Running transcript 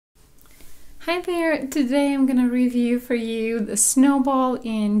Hi there, today I'm gonna review for you the Snowball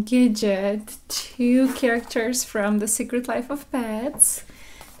and Gidget, two characters from The Secret Life of Pets.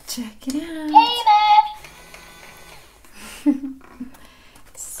 Check it out. Hey,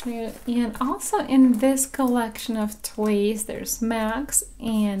 So, and also in this collection of toys, there's Max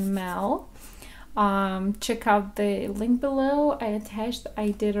and Mel. Check out the link below. I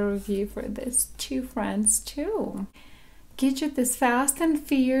did a review for these two friends too. Gidget is fast and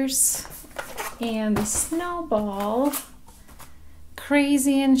fierce, and the Snowball,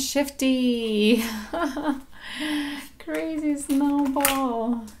 crazy and shifty. Crazy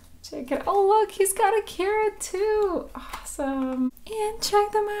Snowball. Check it. Oh look, he's got a carrot too. Awesome. And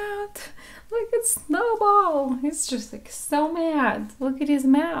check them out. Look at Snowball. He's just like so mad. Look at his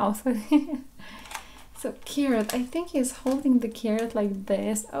mouth. So carrot. I think he's holding the carrot like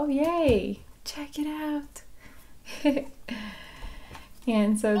this. Oh yay. Check it out.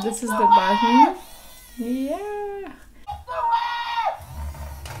 And so this is the button. Yeah.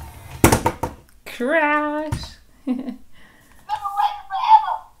 Crash.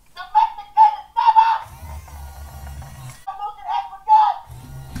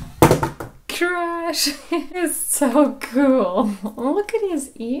 Crash. It's so cool. Look at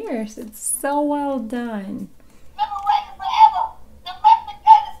his ears. It's so well done.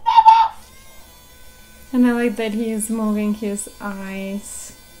 And I like that he is moving his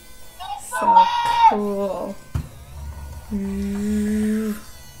eyes. So cool. Ooh.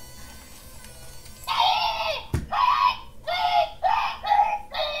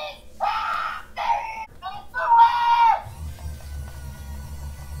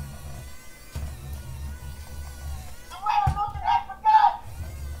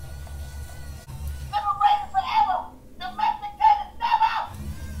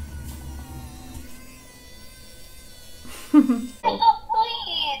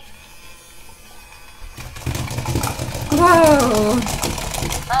 Whoa!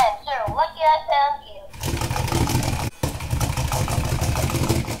 I am so lucky I found you.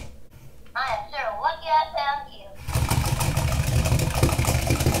 I am so lucky I found you.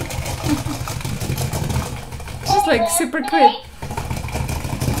 She's like super quick.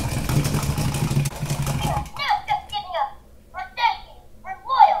 Now just giving up. We're dedicated. We're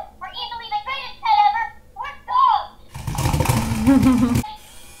loyal. We're easily the greatest pet ever. We're dogs.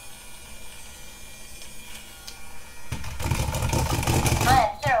 I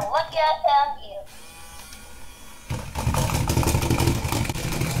am so lucky I found you.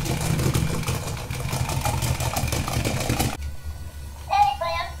 Any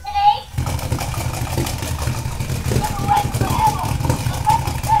plans today?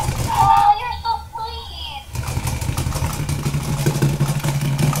 Oh, you're so sweet.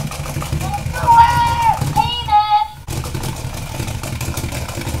 Hey, Max.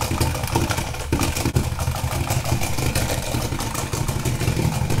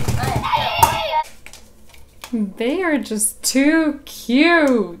 They are just too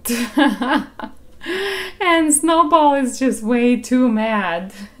cute. And Snowball is just way too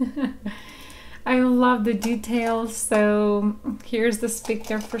mad. I love the details. So here's the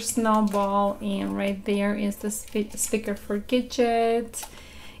speaker for Snowball, and right there is the speaker for Gidget.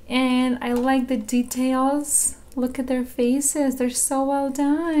 And I like the details. Look at their faces. They're so well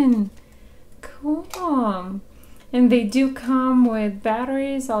done. Cool. And they do come with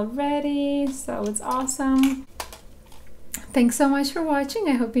batteries already, so it's awesome. Thanks so much for watching.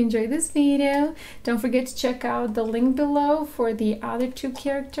 I hope you enjoyed this video. Don't forget to check out the link below for the other two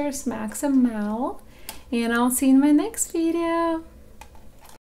characters, Max and Mel. And I'll see you in my next video.